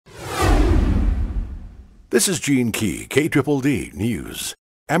This is Gene Key, KDDD News.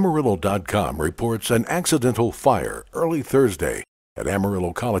 Amarillo.com reports an accidental fire early Thursday at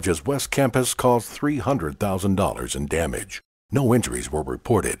Amarillo College's West Campus caused $300,000 in damage. No injuries were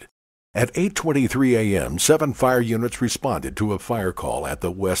reported. At 8:23 a.m., 7 fire units responded to a fire call at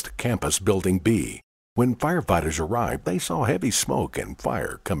the West Campus Building B. When firefighters arrived, they saw heavy smoke and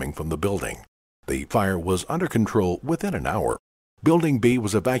fire coming from the building. The fire was under control within an hour. Building B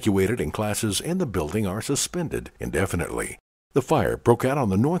was evacuated and classes in the building are suspended indefinitely. The fire broke out on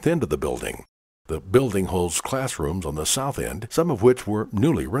the north end of the building. The building holds classrooms on the south end, some of which were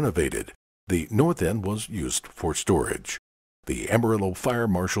newly renovated. The north end was used for storage. The Amarillo Fire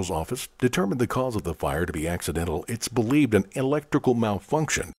Marshal's office determined the cause of the fire to be accidental. It's believed an electrical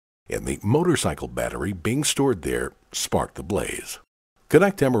malfunction in the motorcycle battery being stored there sparked the blaze.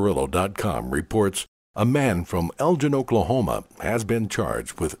 ConnectAmarillo.com reports a man from Elgin, Oklahoma, has been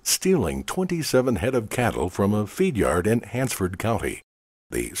charged with stealing 27 head of cattle from a feed yard in Hansford County.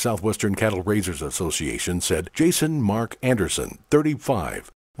 The Southwestern Cattle Raisers Association said Jason Mark Anderson, 35,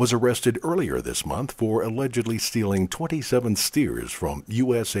 was arrested earlier this month for allegedly stealing 27 steers from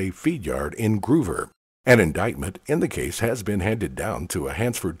USA Feed Yard in Groover. An indictment in the case has been handed down to a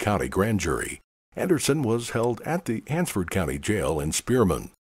Hansford County grand jury. Anderson was held at the Hansford County Jail in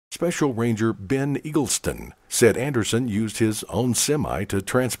Spearman. Special Ranger Ben Eagleston said Anderson used his own semi to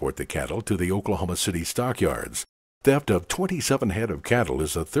transport the cattle to the Oklahoma City stockyards. Theft of 27 head of cattle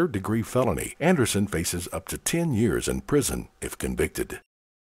is a third-degree felony. Anderson faces up to 10 years in prison if convicted.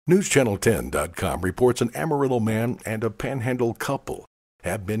 NewsChannel10.com reports an Amarillo man and a Panhandle couple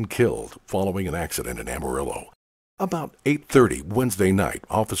have been killed following an accident in Amarillo. About 8:30 Wednesday night,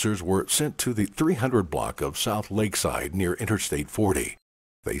 officers were sent to the 300 block of South Lakeside near Interstate 40.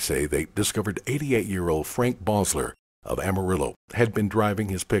 They say they discovered 88-year-old Frank Bosler of Amarillo had been driving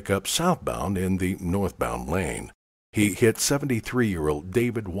his pickup southbound in the northbound lane. He hit 73-year-old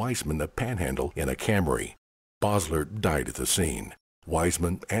David Weisman of Panhandle in a Camry. Bosler died at the scene.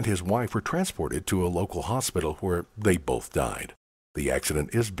 Weisman and his wife were transported to a local hospital where they both died. The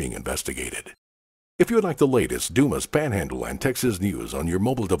accident is being investigated. If you would like the latest Dumas, Panhandle, and Texas news on your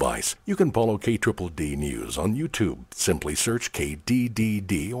mobile device, you can follow KDDD News on YouTube. Simply search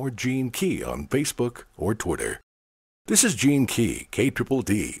KDDD or Gene Key on Facebook or Twitter. This is Gene Key,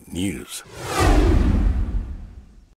 KDDD News.